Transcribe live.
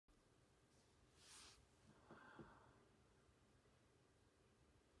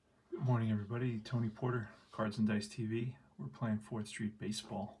Good morning, everybody. Tony Porter, Cards and Dice TV. We're playing 4th Street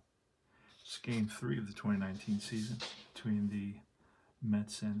Baseball. It's game 3 of the 2019 season between the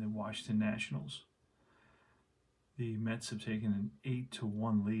Mets and the Washington Nationals. The Mets have taken an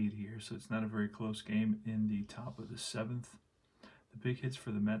 8-1 lead here, so it's not a very close game in the top of the 7th. The big hits for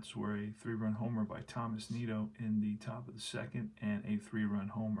the Mets were a 3-run homer by Thomas Nido in the top of the 2nd and a 3-run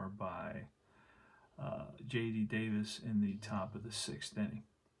homer by J.D. Davis in the top of the 6th inning.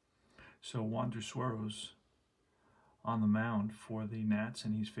 So Wander Suero's on the mound for the Nats,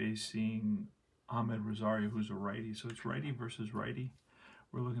 and he's facing Ahmed Rosario, who's a righty. So it's righty versus righty.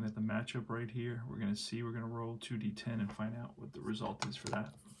 We're looking at the matchup right here. We're going to roll 2d10 and find out what the result is for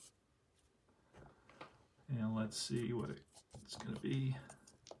that. And let's see what it's going to be.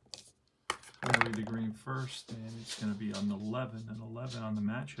 I'm going to read the green first, and it's going to be an 11. An 11 on the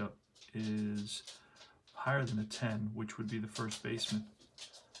matchup is higher than a 10, which would be the first baseman.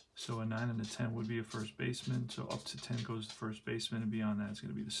 So a 9 and a 10 would be a first baseman. So up to 10 goes the first baseman, and beyond that it's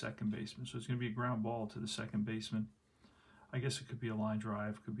going to be the second baseman. So it's going to be a ground ball to the second baseman. I guess it could be a line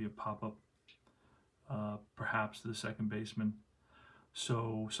drive, could be a pop-up, perhaps to the second baseman.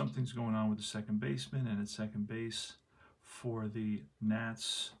 So something's going on with the second baseman, and at second base for the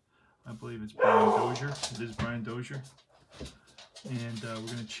Nats, I believe it's Brian Dozier. It is Brian Dozier. And we're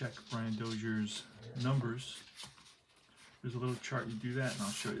going to check Brian Dozier's numbers. There's a little chart, you do that, and I'll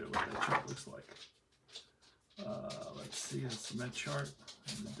show you what that chart looks like. Let's see, that's the Met chart,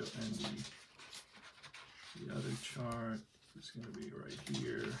 and the other chart is going to be right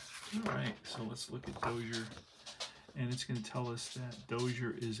here. All right, so let's look at Dozier, and it's going to tell us that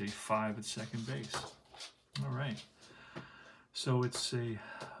Dozier is a 5 at second base. All right, so it's a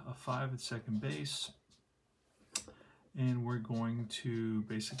 5 at second base. And we're going to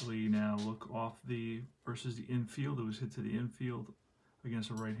basically now look off versus the infield. It was hit to the infield against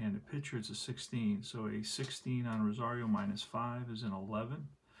a right-handed pitcher. It's a 16. So a 16 on Rosario minus 5 is an 11.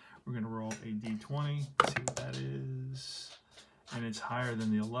 We're going to roll a d20, see what that is. And it's higher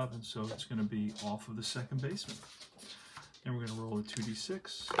than the 11, so it's going to be off of the second baseman. And we're going to roll a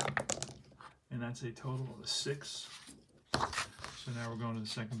 2d6. And that's a total of a 6. So now we're going to the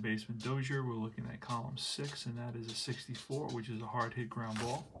second baseman, Dozier. We're looking at column 6, and that is a 64, which is a hard hit ground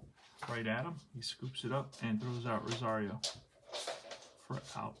ball right at him. He scoops it up and throws out Rosario for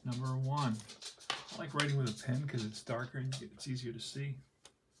out number 1. I like writing with a pen because it's darker and it's easier to see.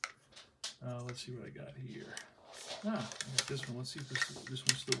 Let's see what I got here. I got this one. Let's see if this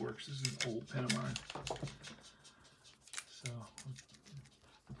one still works. This is an old pen of mine. So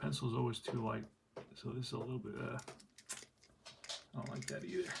the pencil is always too light, so this is a little bit... I don't like that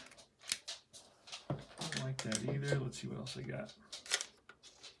either. Let's see what else I got.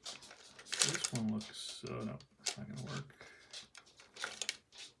 This one looks, no, it's not going to work.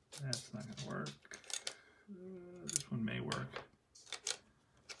 That's not going to work. This one may work.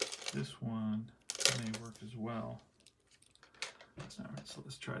 This one may work as well. All right, so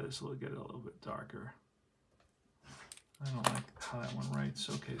let's try this. We'll get it a little bit darker. I don't like how that one writes.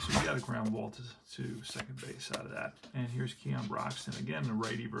 Okay, so we got a ground ball to second base out of that. And here's Keon Broxton. Again, a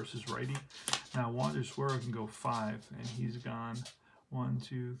righty versus righty. Now, Wander Suero can go 5, and he's gone 1,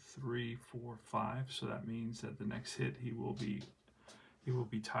 2, 3, 4, 5. So that means that the next hit, he will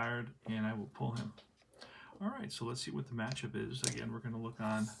be tired, and I will pull him. All right, so let's see what the matchup is. Again, we're going to look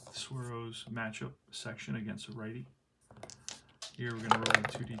on Suero's matchup section against a righty. Here we're going to roll a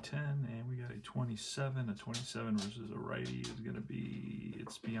 2d10, and we got a 27. A 27 versus a righty is going to be,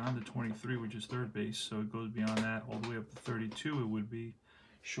 it's beyond the 23, which is third base, so it goes beyond that all the way up to 32. It would be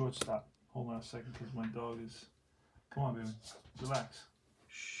shortstop. Hold on a second, because my dog is, come on, baby, relax.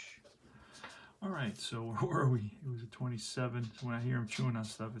 Shh. All right, so where are we? It was a 27. So when I hear him chewing on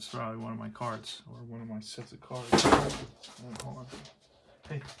stuff, it's probably one of my cards, or one of my sets of cards. Hold on.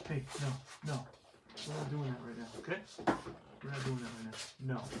 Hey, no. We're not doing that right now, okay? We're not doing that right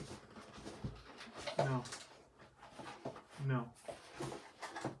now. No.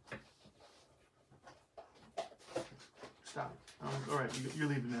 Stop. All right, you're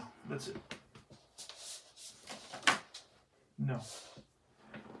leaving now. That's it. No.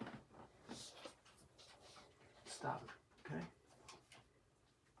 Stop it, okay?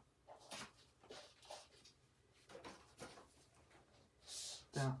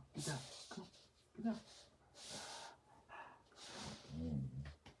 Down. Get down. Come on. Get down.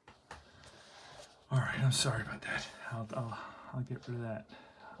 All right, I'm sorry about that. I'll get rid of that.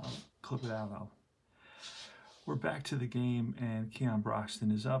 I'll clip it out. We're back to the game, and Keon Broxton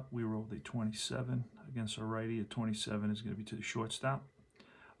is up. We rolled a 27 against a righty. A 27 is going to be to the shortstop.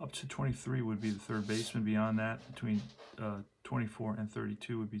 Up to 23 would be the third baseman. Beyond that, between 24 and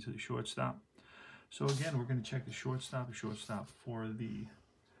 32 would be to the shortstop. So again, we're going to check the shortstop. The shortstop for the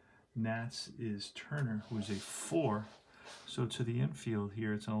Nats is Turner, who is a 4. So to the infield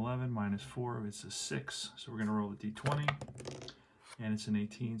here, it's an 11 minus 4. It's a 6. So we're going to roll the D20, and it's an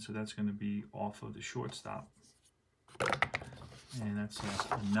 18. So that's going to be off of the shortstop. And that's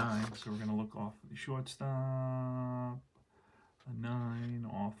a 9. So we're going to look off of the shortstop. A 9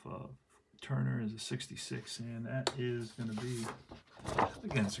 off of Turner is a 66, and that is going to be,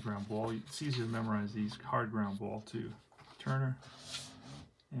 again, it's a ground ball. It's easy to memorize these. Hard ground ball to Turner,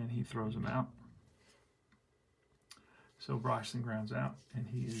 and he throws them out. So Broxton grounds out, and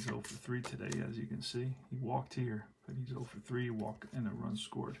he is 0 for 3 today, as you can see. He walked here, but he's 0 for 3, walk and a run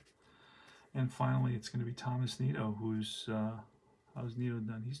scored. And finally, it's going to be Thomas Nido, who's, how's Nido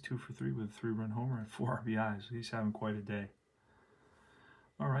done? He's 2 for 3 with a 3-run homer and 4 RBIs. So he's having quite a day.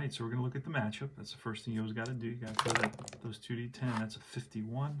 All right, so we're going to look at the matchup. That's the first thing you always got to do. You got to throw those 2D10. That's a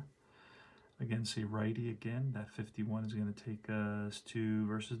 51. Against a righty again. That 51 is going to take us to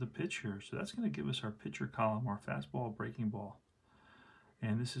versus the pitcher. So that's going to give us our pitcher column, our fastball, breaking ball.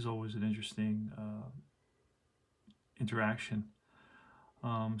 And this is always an interesting interaction.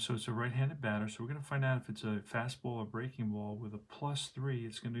 So it's a right-handed batter. So we're going to find out if it's a fastball or breaking ball. With a +3,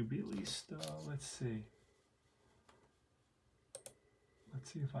 it's going to be at least, let's see.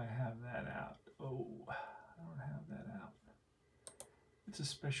 Let's see if I have that out. Oh, I don't have that out. It's a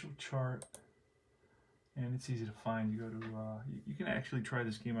special chart, and it's easy to find. You go to, you can actually try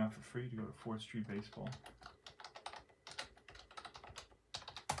this game out for free. You go to 4th Street Baseball.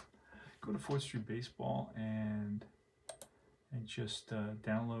 Go to 4th Street Baseball and just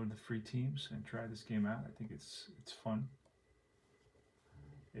download the free teams and try this game out. I think it's fun.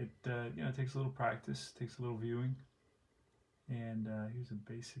 It you know, it takes a little practice, takes a little viewing. And here's a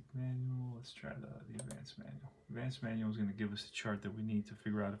basic manual. Let's try the advanced manual. Advanced manual is going to give us the chart that we need to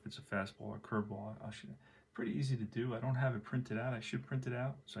figure out if it's a fastball or curveball. Pretty easy to do. I don't have it printed out. I should print it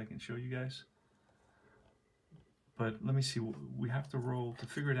out so I can show you guys. But let me see. We have to roll, to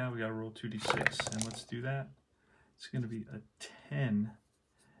figure it out, we got to roll 2d6. And let's do that. It's going to be a 10.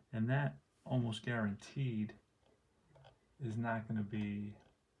 And that almost guaranteed is not going to be,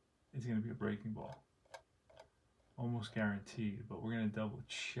 it's going to be a breaking ball. Almost guaranteed, but we're going to double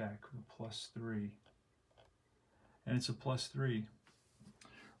check with a +3. And it's a +3.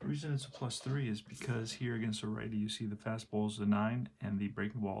 The reason it's a +3 is because here against a righty, you see the fastball is a 9 and the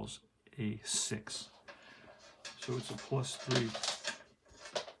breaking ball is a 6. So it's a +3.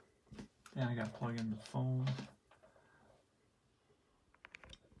 And I got to plug in the phone.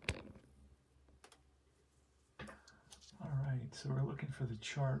 Alright, so we're looking for the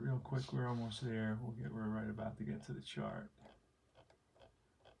chart real quick. We're almost there. We're right about to get to the chart.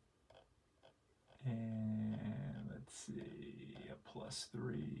 And let's see, a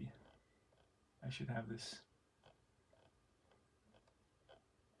 +3. I should have this.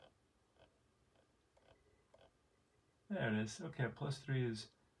 There it is. Okay, a +3 is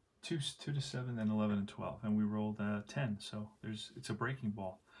 2 to 7, then 11 and 12. And we rolled 10, so it's a breaking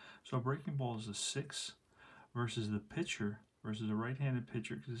ball. So a breaking ball is a 6. Versus the pitcher, versus a right-handed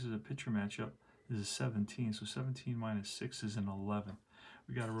pitcher, because this is a pitcher matchup, is a 17. So 17 minus 6 is an 11.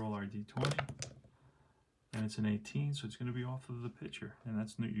 We got to roll our d20, and it's an 18, so it's going to be off of the pitcher. And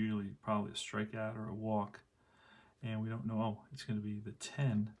that's usually probably a strikeout or a walk. And we don't know, oh, it's going to be the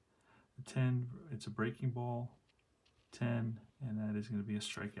 10. The 10, it's a breaking ball, 10, and that is going to be a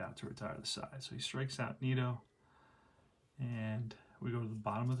strikeout to retire the side. So he strikes out Nido, and we go to the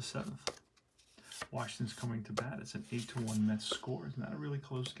bottom of the 7th. Washington's coming to bat. It's an 8-1 Mets score. It's not a really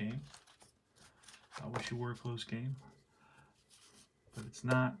close game. I wish it were a close game, but it's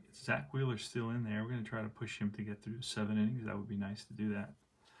not. Zach Wheeler's still in there. We're going to try to push him to get through 7 innings. That would be nice to do that.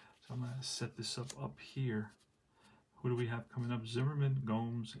 So I'm going to set this up here. Who do we have coming up? Zimmerman,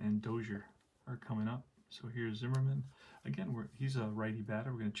 Gomes, and Dozier are coming up. So here's Zimmerman. Again, he's a righty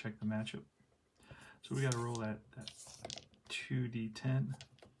batter. We're going to check the matchup. So we got to roll that 2d10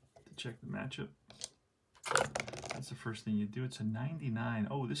 to check the matchup. That's the first thing you do. It's a 99.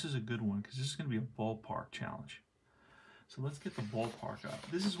 Oh, this is a good one because this is going to be a ballpark challenge. So let's get the ballpark out.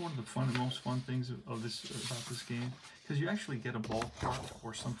 This is one of the most fun things about this game, because you actually get a ballpark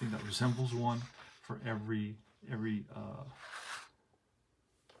or something that resembles one for every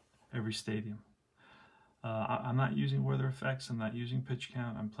stadium. I'm not using weather effects. I'm not using pitch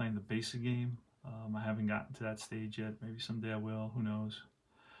count. I'm playing the basic game. I haven't gotten to that stage yet. Maybe someday I will. Who knows?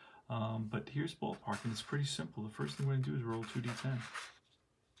 But here's ballpark, and it's pretty simple. The first thing we're going to do is roll 2d10.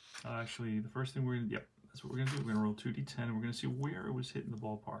 Actually, the first thing we're going to, That's what we're gonna do. We're gonna roll 2d10 and we're gonna see where it was hitting the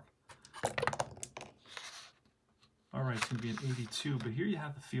ballpark. All right, it's gonna be an 82, but here you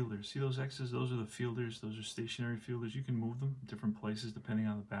have the fielders. See those X's? Those are the fielders. Those are stationary fielders. You can move them different places depending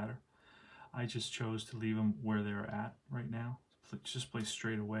on the batter. I just chose to leave them where they're at right now. Just play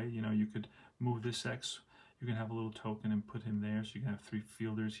straight away. You know, you could move this X. You can have a little token and put him there, so you can have 3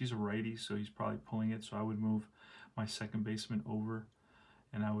 fielders. He's a righty, so he's probably pulling it. So I would move my second baseman over,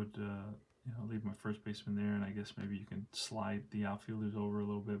 and I would, you know, leave my first baseman there. And I guess maybe you can slide the outfielders over a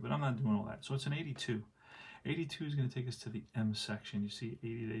little bit, but I'm not doing all that. So it's an 82. 82 is going to take us to the M section. You see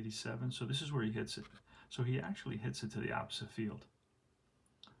 80 to 87. So this is where he hits it. So he actually hits it to the opposite field.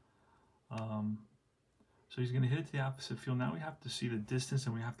 So he's going to hit it to the opposite field. Now we have to see the distance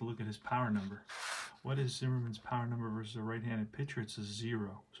and we have to look at his power number. What is Zimmerman's power number versus a right-handed pitcher? It's a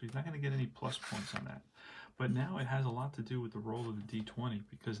 0. So he's not going to get any plus points on that. But now it has a lot to do with the roll of the D20,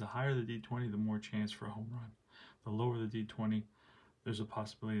 because the higher the D20, the more chance for a home run. The lower the D20, there's a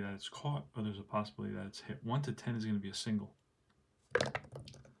possibility that it's caught, or there's a possibility that it's hit. 1 to 10 is going to be a single. Let's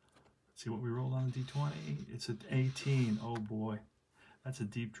see what we rolled on the D20. It's an 18. Oh boy. That's a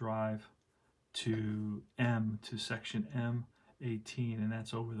deep drive to M, to section M, 18, and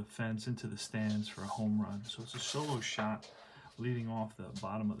that's over the fence into the stands for a home run. So it's a solo shot leading off the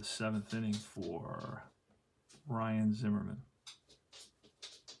bottom of the 7th inning for Ryan Zimmerman.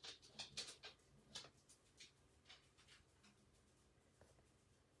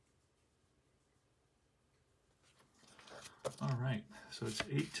 All right, so it's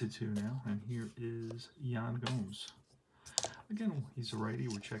 8-2 now, and here is Yan Gomes. Again, he's a righty.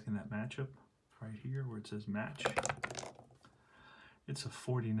 We're checking that matchup right here where it says match. It's a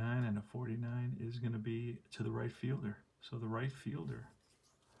 49, and a 49 is going to be to the right fielder. So the right fielder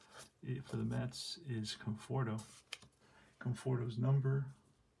for the Mets is Conforto. Conforto's number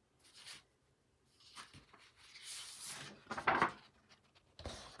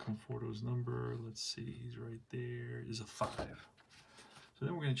let's see, he's right there, is a 5. So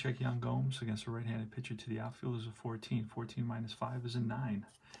then we're going to check Yan Gomes against a right-handed pitcher to the outfield is a 14. 14 minus 5 is a 9.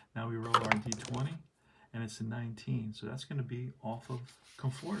 Now we roll our D20, and it's a 19. So that's going to be off of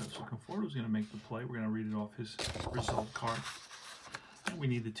Conforto. So Conforto's going to make the play. We're going to read it off his result card. And we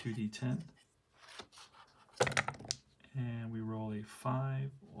need the 2D10. And we roll a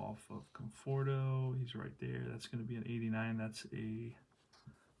 5 off of Conforto. He's right there. That's going to be an 89. That's a...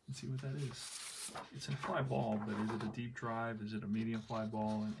 Let's see what that is. It's a fly ball, but is it a deep drive? Is it a medium fly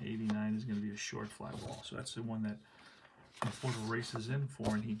ball? And 89 is going to be a short fly ball. So that's the one that Conforto races in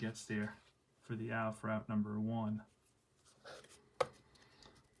for, and he gets there for the out, for out number 1.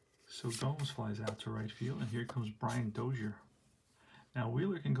 So Gomes flies out to right field, and here comes Brian Dozier. Now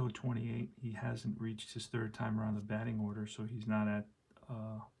Wheeler can go 28. He hasn't reached his 3rd time around the batting order, so he's not at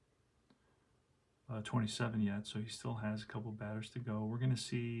 27 yet, so he still has a couple batters to go. We're going to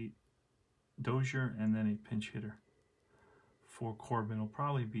see Dozier and then a pinch hitter for Corbin. It'll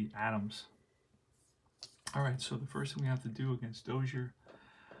probably be Adams. All right, so the first thing we have to do against Dozier,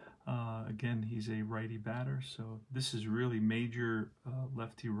 again, he's a righty batter, so this is really major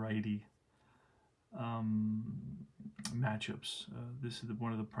lefty-righty matchups. This is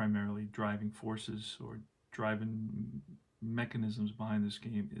one of the primarily driving forces or driving mechanisms behind this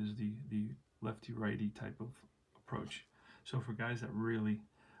game is the lefty-righty type of approach. So for guys that really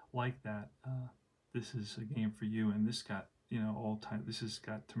like that, this is a game for you. And this got, you know, all time. This has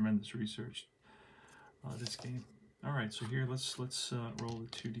got tremendous research. This game. All right, so here let's roll the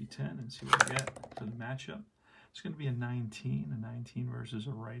 2d10 and see what we get for the matchup. It's going to be a 19. A 19 versus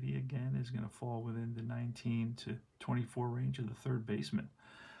a righty again is going to fall within the 19 to 24 range of the 3rd baseman.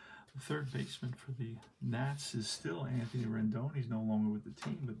 The 3rd baseman for the Nats is still Anthony Rendon. He's no longer with the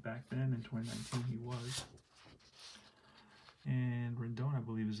team, but back then in 2019 he was. And Rendon, I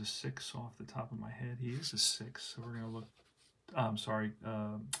believe, is a 6 off the top of my head. He is a 6, so we're going to look. I'm sorry.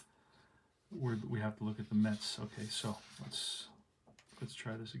 We have to look at the Mets. Okay, so let's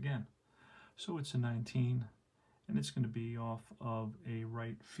try this again. So it's a 19, and it's going to be off of a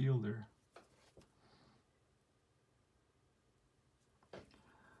right fielder.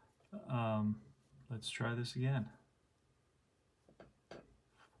 Let's try this again.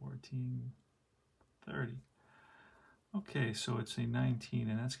 14, 30. Okay, so it's a 19,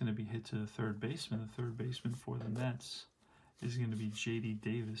 and that's going to be hit to the 3rd baseman. The 3rd baseman for the Mets is going to be J.D.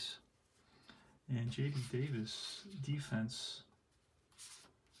 Davis. And J.D. Davis defense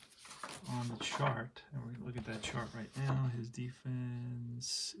on the chart, and we're going to look at that chart right now. His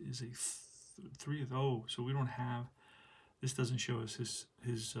defense is a 3-0, so we don't have, this doesn't show us his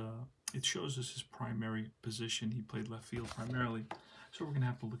it shows us his primary position. He played left field primarily, so we're going to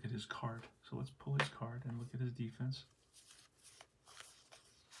have to look at his card. So let's pull his card and look at his defense.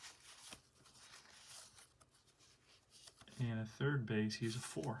 And at third base, he's a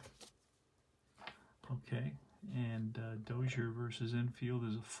 4. Okay, and Dozier versus infield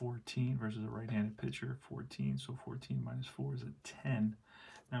is a 14 versus a right-handed pitcher, 14. So 14 minus 4 is a 10.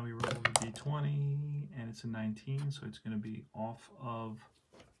 Now we roll the D20, and it's a 19, so it's going to be off of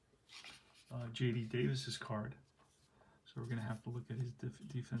J.D. Davis's card. So we're going to have to look at his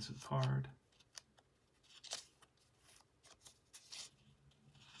defensive card.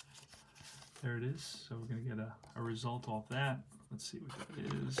 There it is. So we're going to get a result off that. Let's see what that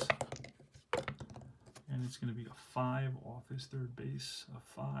is. And it's going to be a 5 off his third base. A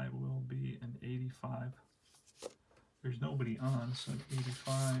 5 will be an 85. There's nobody on, so an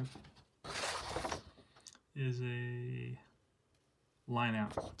 85 is a line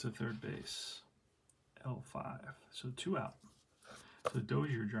out to third base. L5. So 2 out. So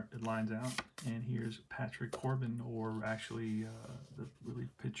Dozier lines out, and here's Patrick Corbin, or actually the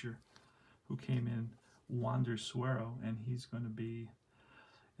relief pitcher who came in, Wander Suero, and he's going to be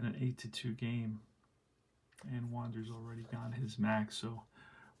in an 8-2 game. And Wander's already gone his max, so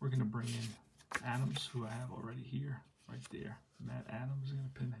we're going to bring in Adams, who I have already here, right there. Matt Adams is going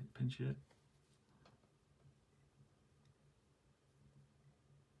to pinch hit.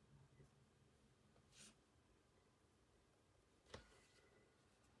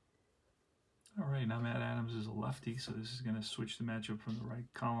 All right, now Matt Adams is a lefty, so this is going to switch the matchup from the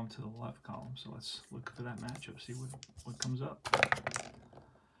right column to the left column. So let's look for that matchup, see what comes up.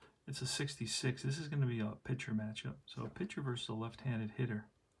 It's a 66. This is going to be a pitcher matchup. So a pitcher versus a left-handed hitter.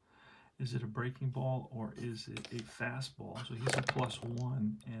 Is it a breaking ball or is it a fastball? So he's a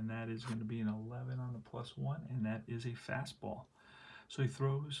 +1, and that is going to be an 11 on the +1, and that is a fastball. So he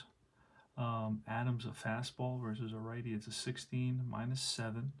throws Adams a fastball versus a righty. It's a 16 minus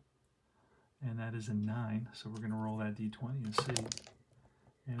 7. And that is a 9, so we're going to roll that D20 and see.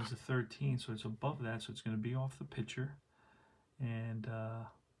 And it's a 13, so it's above that, so it's going to be off the pitcher. And I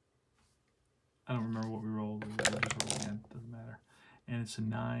don't remember what we rolled. We'll just roll again, doesn't matter. And it's a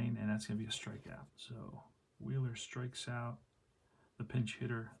 9, and that's going to be a strikeout. So Wheeler strikes out the pinch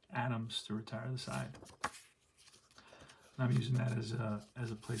hitter, Adams, to retire the side. And I'm using that as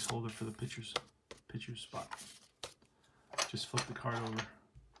a placeholder for the pitcher's spot. Just flip the card over.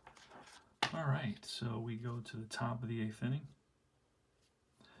 All right, so we go to the top of the 8th inning,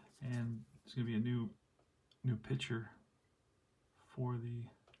 and it's going to be a new pitcher for the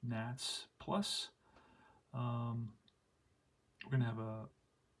Nats. Plus, we're going to have a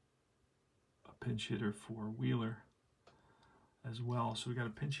pinch hitter for Wheeler as well. So we got a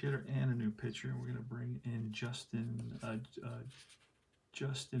pinch hitter and a new pitcher. We're going to bring in Justin Miller.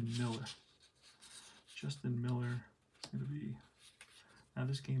 Justin Miller is going to be. Now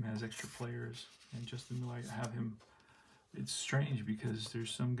this game has extra players, and Justin Miller, I have him. It's strange because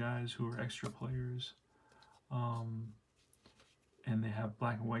there's some guys who are extra players, and they have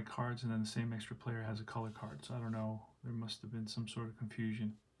black and white cards, and then the same extra player has a color card. So I don't know. There must have been some sort of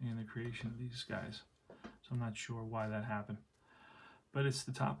confusion in the creation of these guys. So I'm not sure why that happened. But it's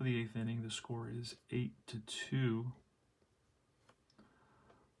the top of the 8th inning. The score is 8-2,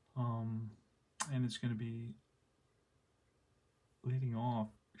 and it's going to be. Leading off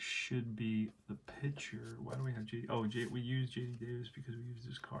should be the pitcher. Why do we have J.D.? Oh, we used J.D. Davis because we used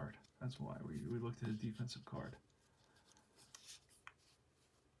his card. That's why we looked at his defensive card.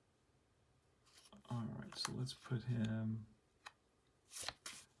 All right, so let's put him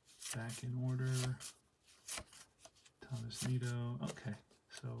back in order. Thomas Nito. Okay,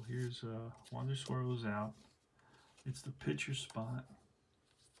 so here's Wander Suero's out. It's the pitcher spot.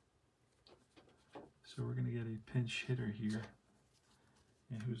 So we're going to get a pinch hitter here.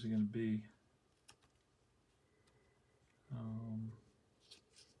 And who's it going to be?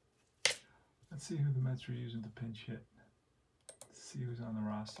 Let's see who the Mets are using to pinch hit. Let's see who's on the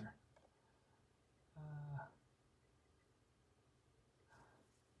roster.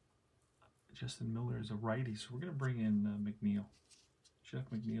 Justin Miller is a righty, so we're going to bring in McNeil. Jeff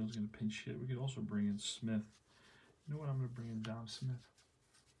McNeil is going to pinch hit. We could also bring in Smith. You know what? I'm going to bring in Dom Smith.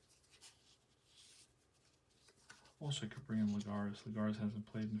 Also, I could bring in Lagares. Lagares hasn't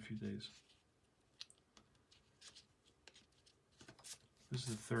played in a few days. This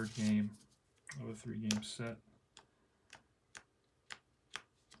is the 3rd game of a 3-game set.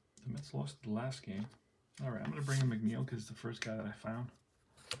 The Mets lost the last game. All right, I'm going to bring in McNeil because it's the first guy that I found.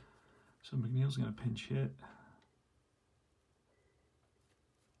 So McNeil's going to pinch hit.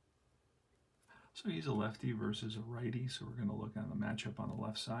 So he's a lefty versus a righty, so we're going to look on the matchup on the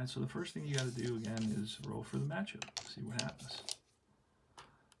left side. So the first thing you got to do, again, is roll for the matchup. See what happens.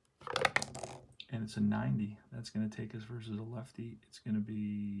 and it's a 90. That's going to take us versus a lefty. It's going to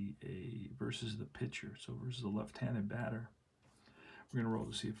be a versus the pitcher, so versus a left-handed batter. We're going to roll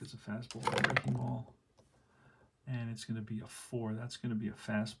to see if it's a fastball or a breaking ball, and it's going to be a 4. That's going to be a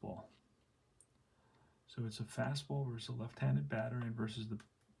fastball. So it's a fastball versus a left-handed batter, and versus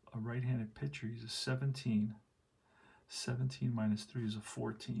a right-handed pitcher, he's a 17. 17 minus 3 is a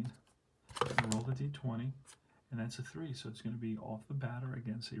 14. We'll roll the d20, and that's a 3, so it's going to be off the batter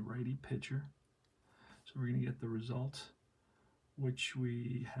against a righty pitcher. So we're going to get the result, which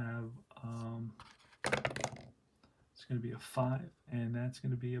we have, it's going to be a 5, and that's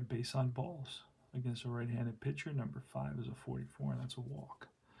going to be a base on balls against a right-handed pitcher. Number 5 is a 44, and that's a walk.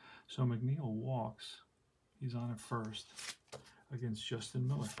 So McNeil walks. He's on at first against Justin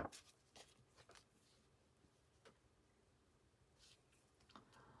Miller.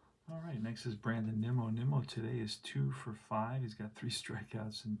 All right, next is Brandon Nimmo. Nimmo today is 2 for 5. He's got 3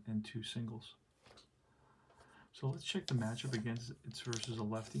 strikeouts and 2 singles. So let's check the matchup against, it's versus a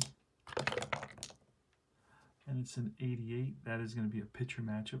lefty. And it's an 88. That is going to be a pitcher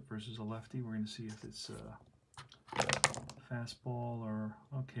matchup versus a lefty. We're going to see if it's a fastball or,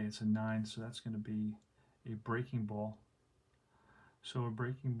 okay, it's a 9, so that's going to be a breaking ball. So a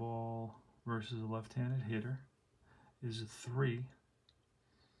breaking ball versus a left-handed hitter is a 3.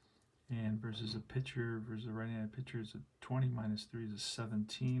 And versus a pitcher, versus a right-handed pitcher, is a 20 minus 3 is a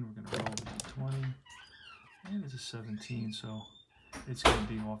 17. We're going to roll the 20. And it's a 17, so it's going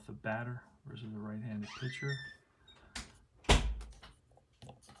to be off the batter versus a right-handed pitcher.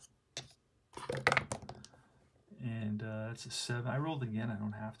 And that's a 7. I rolled again, I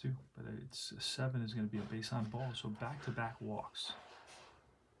don't have to, but it's a 7 is going to be a base on ball, so back-to-back walks.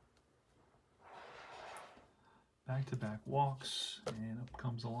 Back-to-back walks, and up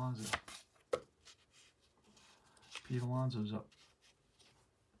comes Alonso. Pete Alonso's up.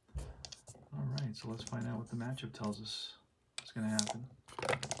 All right, so let's find out what the matchup tells us what's going to happen.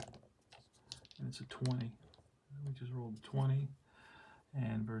 And it's a 20. We just rolled a 20.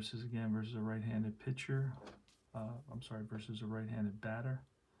 And versus, again, versus a right-handed pitcher. Versus a right-handed batter.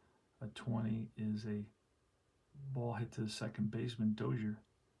 A 20 is a ball hit to the second baseman, Dozier.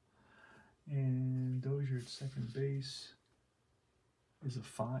 And Dozier at second base is a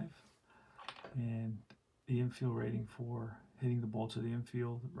 5. And the infield rating for hitting the ball to the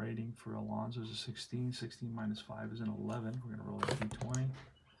infield rating for Alonso is a 16. 16 minus 5 is an 11. We're going to roll a d20.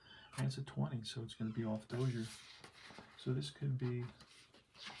 And it's a 20, so it's going to be off Dozier. So this could be,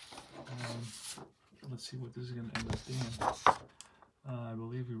 let's see what this is going to end up being. I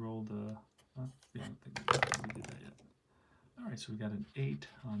believe we rolled a, yeah, I don't think we did that yet. All right, so we got an 8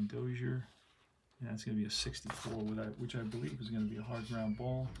 on Dozier. And that's going to be a 64, which I believe is going to be a hard ground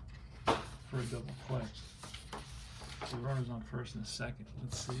ball for a double play. So the runner's on first and a second.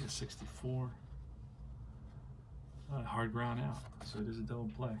 Let's see, a 64. Hard ground out, so it is a double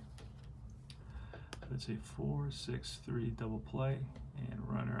play. Let's say 4, 6, 3 double play, and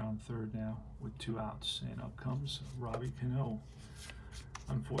runner on third now with 2 outs. And up comes Robbie Cano.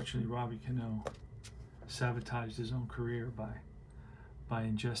 Unfortunately, Robbie Cano sabotaged his own career by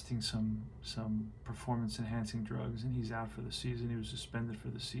ingesting some performance-enhancing drugs, and he's out for the season. He was suspended for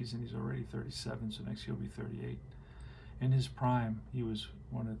the season. He's already 37, so next year he'll be 38. In his prime, he was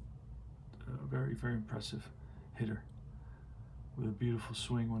a very, very impressive hitter with a beautiful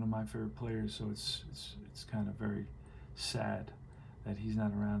swing, one of my favorite players. So it's kind of very sad that he's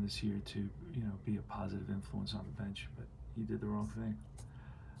not around this year to be a positive influence on the bench. But he did the wrong thing.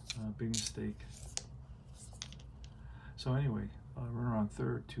 Big mistake. So anyway, runner on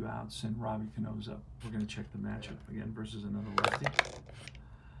third, 2 outs, and Robbie Cano's up. We're going to check the matchup again versus another lefty.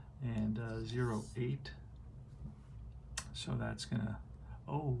 And 0-8. So that's going to,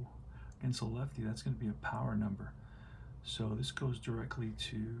 against a lefty, that's going to be a power number. So this goes directly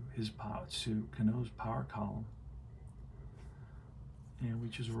to to Cano's power column. And we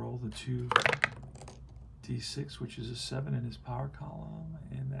just roll the 2d6, which is a 7 in his power column.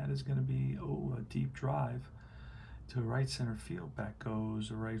 And that is going to be, a deep drive to right center field. Back goes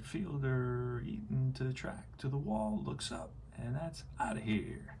a right fielder, Eaton to the track, to the wall, looks up, and that's out of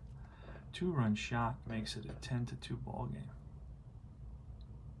here. 2-run shot makes it a 10-2 ball game.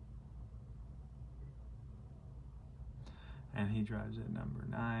 And he drives at number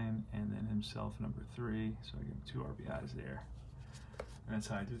 9, and then himself number 3. So I give him 2 RBIs there. And that's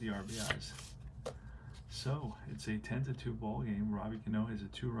how I do the RBIs. So it's a 10-2 ball game. Robbie Cano has a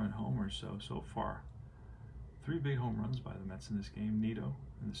 2-run homer so far. 3 big home runs by the Mets in this game. Nito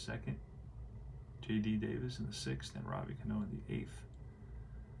in the 2nd, J.D. Davis in the 6th, and Robbie Cano in the 8th.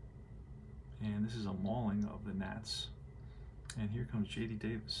 And this is a mauling of the Nats. And here comes J.D.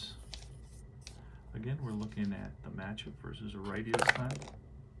 Davis. Again, we're looking at the matchup versus a righty this time.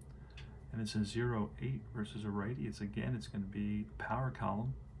 And it's a 0-8 versus a righty. It's going to be the power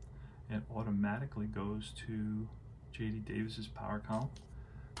column. It automatically goes to J.D. Davis's power column.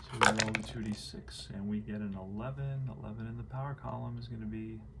 So we roll the 2d6 and we get an 11. 11 in the power column is going to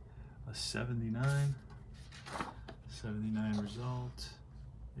be a 79. 79 result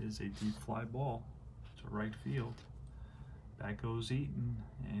is a deep fly ball to right field. Back goes Eaton,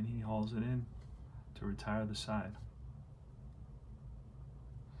 and he hauls it in to retire the side.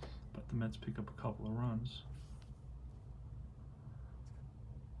 But the Mets pick up a couple of runs.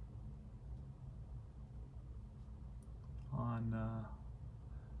 On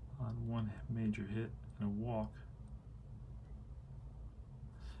one major hit and a walk.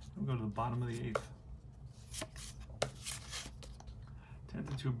 We'll go to the bottom of the 8th.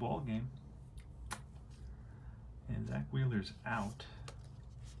 10-2 ball game. And Zach Wheeler's out.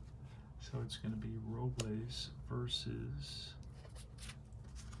 So it's going to be Robles versus...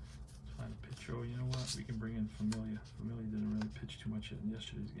 Let's find a pitcher. Oh, you know what? We can bring in Familia. Familia didn't really pitch too much in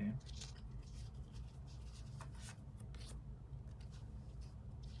yesterday's game.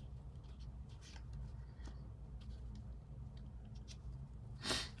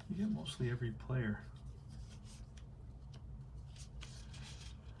 You get mostly every player.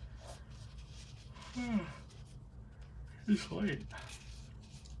 It's late.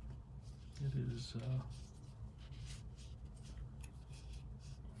 It is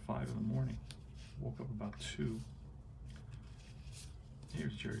 5 in the morning. Woke up about 2.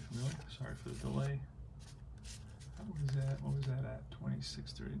 Here's Jerry Familia. Sorry for the delay. How was that? What was that at?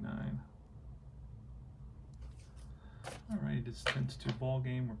 26:39. All right, it's 10-2 ball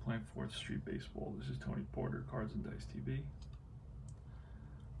game. We're playing 4th Street Baseball. This is Tony Porter, Cards and Dice TV.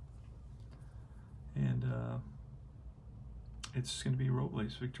 And it's going to be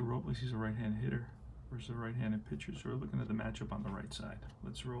Robles. Victor Robles, he's a right-handed hitter versus a right-handed pitcher. So we're looking at the matchup on the right side.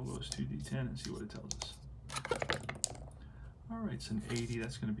 Let's roll those 2d10 and see what it tells us. All right, it's an 80.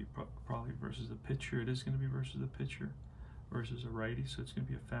 That's going to be probably versus the pitcher. It is going to be versus the pitcher versus a righty. So it's going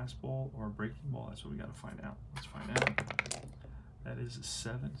to be a fastball or a breaking ball. That's what we got to find out. Let's find out. That is a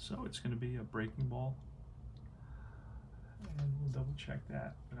 7. So it's going to be a breaking ball. And we'll double check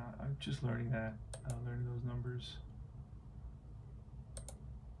that. But I'm just learning that, learning those numbers.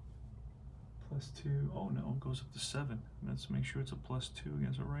 +2. Oh no, it goes up to 7. Let's make sure it's a +2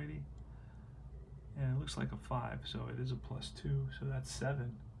 against a righty. And it looks like a 5, so it is a +2. So that's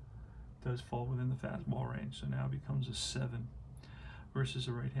 7. Does fall within the fastball range. So now it becomes a 7 versus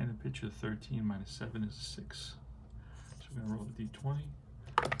a right-handed pitcher. 13 minus 7 is a 6. So we're gonna roll the d20.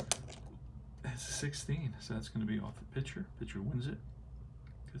 It's a 16, so that's going to be off the pitcher. Pitcher wins it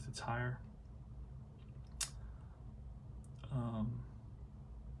because it's higher.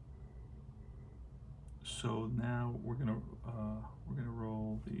 So now we're gonna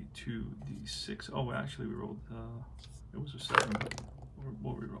roll the 2d6. Oh, actually we rolled. It was a 7. But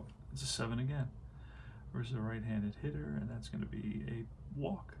what we rolled? It's a 7 again. Versus a right-handed hitter, and that's going to be a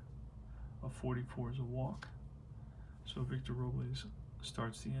walk. A 44 is a walk. So Victor Robles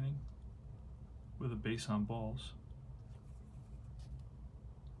starts the inning with a base on balls.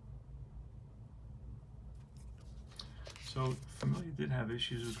 So Familia did have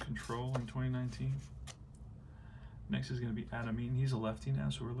issues with control in 2019. Next is going to be Adam Eaton. He's a lefty now,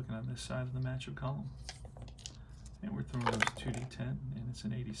 so we're looking on this side of the matchup column. And we're throwing those 2d10, and it's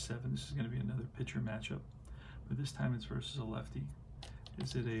an 87. This is going to be another pitcher matchup, but this time it's versus a lefty.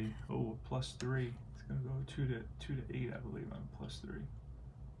 Is it a +3? It's going to go 2 to 8, I believe, on a +3.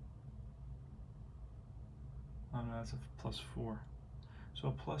 Oh no, that's a +4. So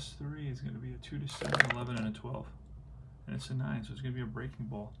a +3 is going to be a 2 to 7, 11, and a 12. And it's a 9, so it's going to be a breaking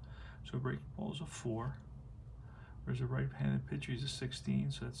ball. So a breaking ball is a 4. There's a right-handed pitcher, he's a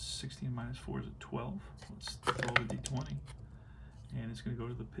 16, so that's 16 minus 4 is a 12. Let's roll the d20. And it's going to go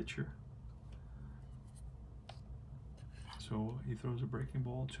to the pitcher. So he throws a breaking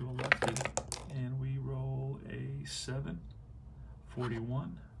ball to a lefty. And we roll a 7,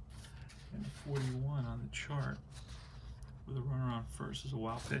 41. And 41 on the chart with a runner on first is a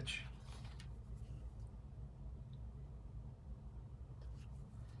wild pitch.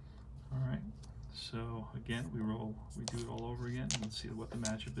 All right, so again, we do it all over again. Let's see what the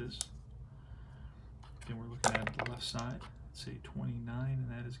matchup is. Again, we're looking at the left side. It's a 29, and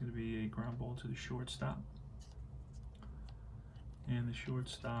that is going to be a ground ball to the shortstop. And the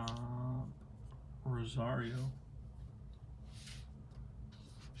shortstop, Rosario.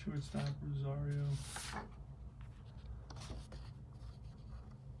 Shortstop Rosario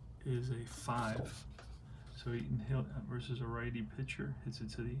is a 5. So Eaton Hill versus a righty pitcher hits it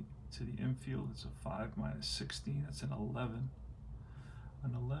to the to the infield. It's a 5 minus 16. That's an 11.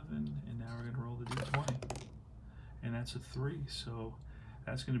 An 11, and now we're going to roll the d20. And that's a 3, so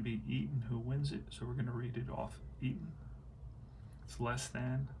that's going to be Eaton who wins it. So we're going to read it off Eaton. It's less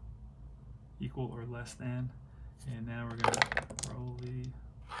than, equal or less than. And now we're going to roll the,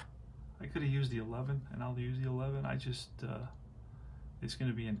 I could have used the 11, and I'll use the 11. I just, it's going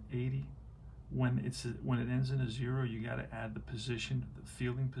to be an 80. When it ends in a 0, you got to add the position, the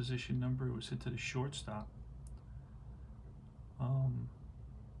fielding position number. It was hit to the shortstop.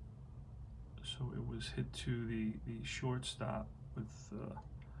 So it was hit to the shortstop with,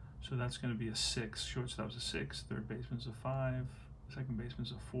 so that's going to be a 6. Shortstop's a 6. Third baseman's a 5. Second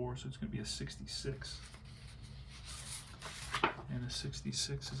baseman's a 4. So it's going to be a 66. And a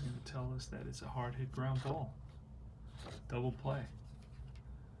 66 is going to tell us that it's a hard hit ground ball. Double play.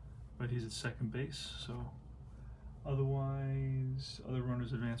 But he's at second base, so otherwise, other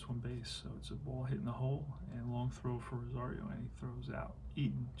runners advance 1 base. So it's a ball hitting the hole and long throw for Rosario, and he throws out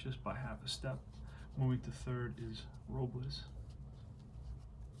Eaton just by half a step. Moving to third is Robles.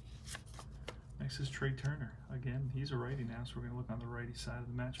 Next is Trey Turner. Again, he's a righty now, so we're going to look on the righty side of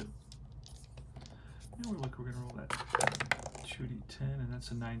the matchup. And we're going to roll that 2d10, and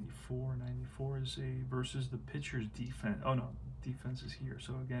that's a 94. 94 is a versus the pitcher's defense. Oh no, defense is here.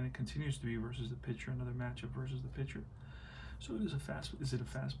 So again, it continues to be versus the pitcher. Another matchup versus the pitcher. So it is a fast. Is it a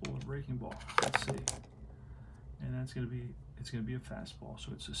fastball or breaking ball? Let's see. And that's going to be. It's going to be a fastball.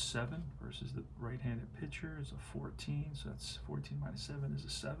 So it's a 7 versus the right-handed pitcher. It's a 14. So that's 14 minus 7 is a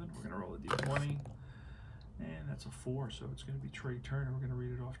 7. We're going to roll a d20. And that's a 4, so it's going to be Trey Turner. We're going to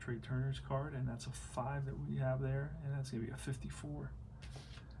read it off Trey Turner's card, and that's a 5 that we have there, and that's going to be a 54.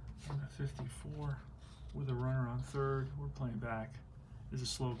 And a 54 with a runner on third. We're playing back. Is a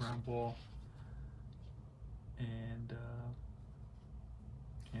slow ground ball, and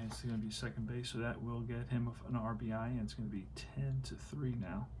it's going to be second base, so that will get him an RBI, and it's going to be 10-3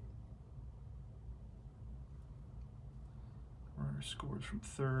 now. Runner scores from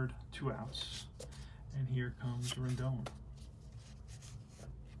third, 2 outs. And here comes Rendon.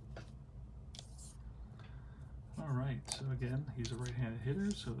 All right, so again, he's a right-handed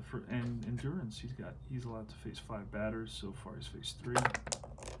hitter, so and endurance, he's allowed to face 5 batters. So far he's faced 3.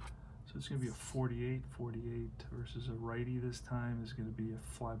 So it's going to be a 48. 48 versus a righty this time is going to be a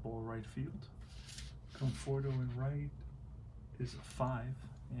fly ball right field. Conforto in right is a 5,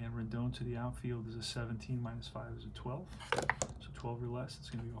 and Rendon to the outfield is a 17 minus 5 is a 12. So 12 or less, it's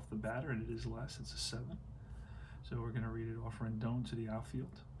going to be off the batter, and it is less, it's a 7. So we're going to read it off Rendon to the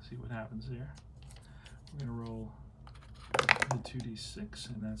outfield, see what happens there. We're going to roll the 2d6,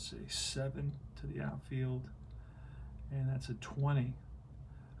 and that's a 7 to the outfield, and that's a 20.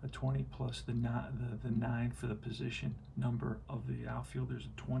 A 20 plus the 9 for the position number of the outfielders,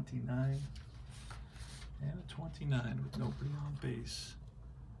 a 29. And a 29 with nobody on base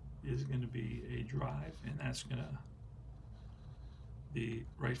is going to be a drive, and that's going to, the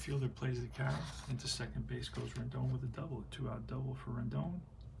right fielder plays the carry, into second base goes Rendon with a double, a 2-out double for Rendon.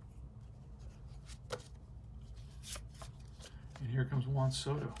 And here comes Juan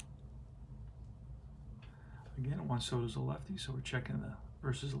Soto. Again, Juan Soto's a lefty, so we're checking the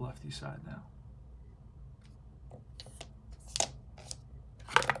versus the lefty side now.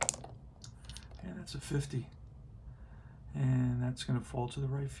 And that's a 50. And that's going to fall to the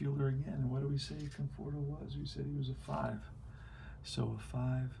right fielder again. And what do we say Conforto was? We said he was a 5. So a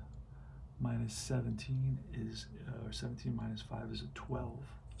 5 minus 17 is, or 17 minus 5 is a 12.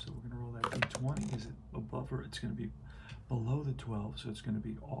 So we're going to roll that d20. Is it above, or it's going to be below the 12? So it's going to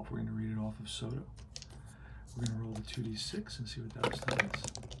be off. We're going to read it off of Soto. We're going to roll the 2d6 and see what that is.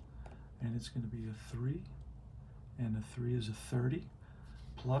 And it's going to be a 3. And a 3 is a 30.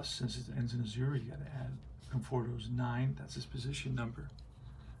 Plus, since it ends in a 0, you got to add Conforto's 9. That's his position number.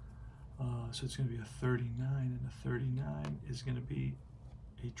 So it's going to be a 39. And a 39 is going to be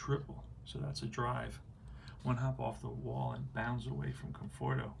a triple. So that's a drive. One hop off the wall and bounds away from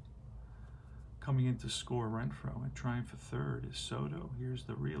Conforto. Coming in to score Renfroe and trying for third is Soto. Here's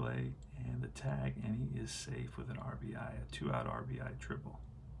the relay and the tag, and he is safe with an RBI, a 2-out RBI triple.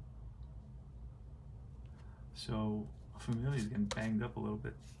 So Familia's getting banged up a little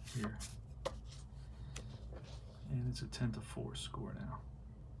bit here. And it's a 10-4 score now.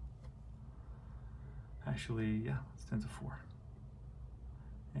 Actually, yeah, it's 10-4.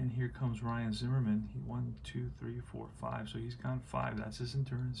 And here comes Ryan Zimmerman. He 1, 2, 3, 4, 5. So he's gone 5. That's his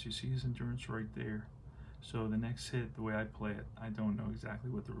endurance. You see his endurance right there. So the next hit, the way I play it, I don't know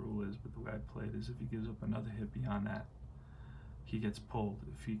exactly what the rule is, but the way I play it is if he gives up another hit beyond that, he gets pulled.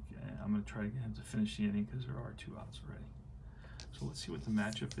 I'm going to try to get him to finish the inning because there are 2 outs already. So let's see what the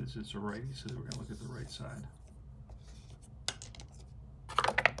matchup is. It's a righty, so we're going to look at the right side.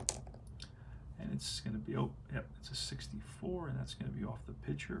 And it's going to be, oh, yep, it's a 64, and that's going to be off the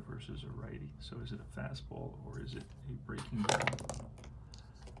pitcher versus a righty. So is it a fastball or is it a breaking ball?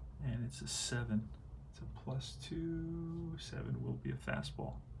 And it's a 7. It's a +2. 7 will be a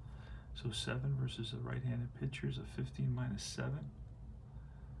fastball. So 7 versus a right-handed pitcher is a 15 minus 7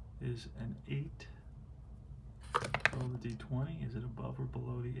 is an 8. Roll the D20. Is it above or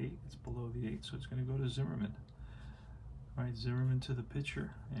below the 8? It's below the 8, so it's going to go to Zimmerman. All right, Zimmerman to the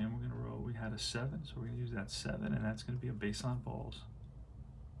pitcher, and we're going to roll. We had a 7, so we're going to use that 7, and that's going to be a base on balls.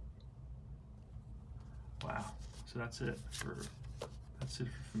 Wow. So that's it for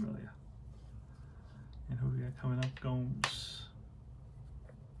Familia. And who we got coming up? Gomes.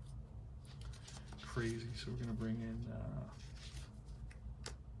 Crazy. So we're going to bring in.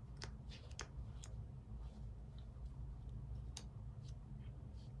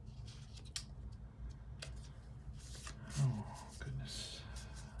 Oh, goodness.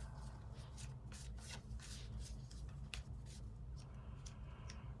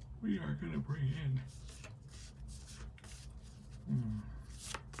 We are going to bring in.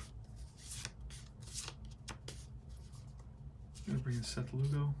 Going to bring in Seth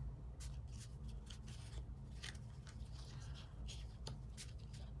Lugo.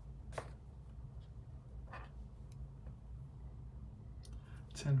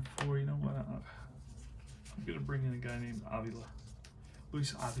 $10-4. You know what? I'm going to bring in a guy named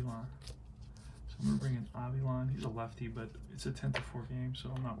Luis Avilan. So I'm going to bring in Avilan. He's a lefty, but it's a 10-4 game,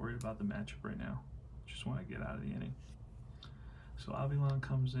 so I'm not worried about the matchup right now. Just want to get out of the inning. So Avilan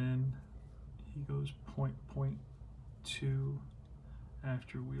comes in. He goes .2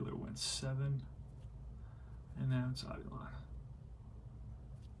 after Wheeler went 7. And now it's Avilan.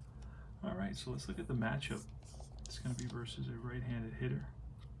 All right, so let's look at the matchup. It's going to be versus a right-handed hitter.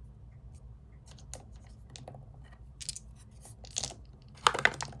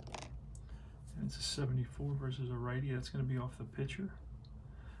 And it's a 74 versus a righty. That's going to be off the pitcher.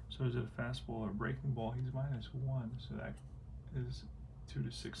 So is it a fastball or a breaking ball? He's -1, so that is 2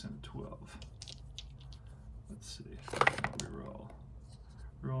 to 6 and a 12. Let's see. We roll.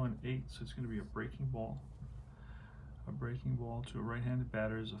 We're rolling 8, so it's going to be a breaking ball. A breaking ball to a right-handed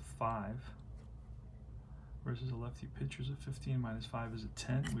batter is a 5. Versus a lefty pitcher is a 15 minus 5 is a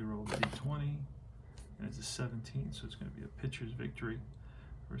 10. We roll the D20, and it's a 17, so it's going to be a pitcher's victory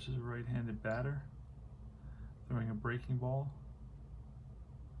versus a right-handed batter. Throwing a breaking ball.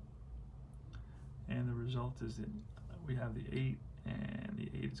 And the result is that we have the 8, and the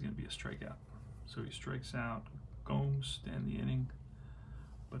 8 is going to be a strikeout. So he strikes out Gomes to end the inning,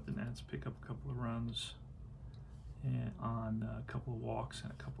 but the Nats pick up a couple of runs and on a couple of walks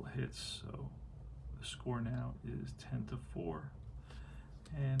and a couple of hits. So the score now is 10-4,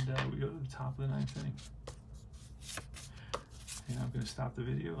 and we go to the top of the 9th inning. And I'm going to stop the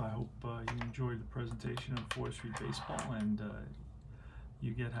video. I hope you enjoyed the presentation of 4th Street Baseball, and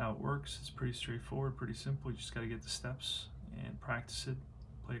you get how it works. It's pretty straightforward, pretty simple. You just got to get the steps and practice it.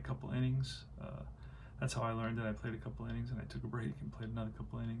 Play a couple innings. That's how I learned it. I played a couple innings and I took a break and played another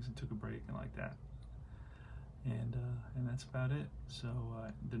couple innings and took a break and like that. And that's about it. So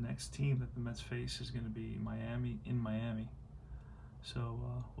the next team that the Mets face is going to be Miami in Miami. So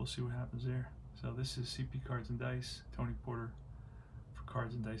we'll see what happens there. So this is CP Cards and Dice, Tony Porter for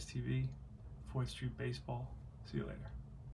Cards and Dice TV, 4th Street Baseball. See you later.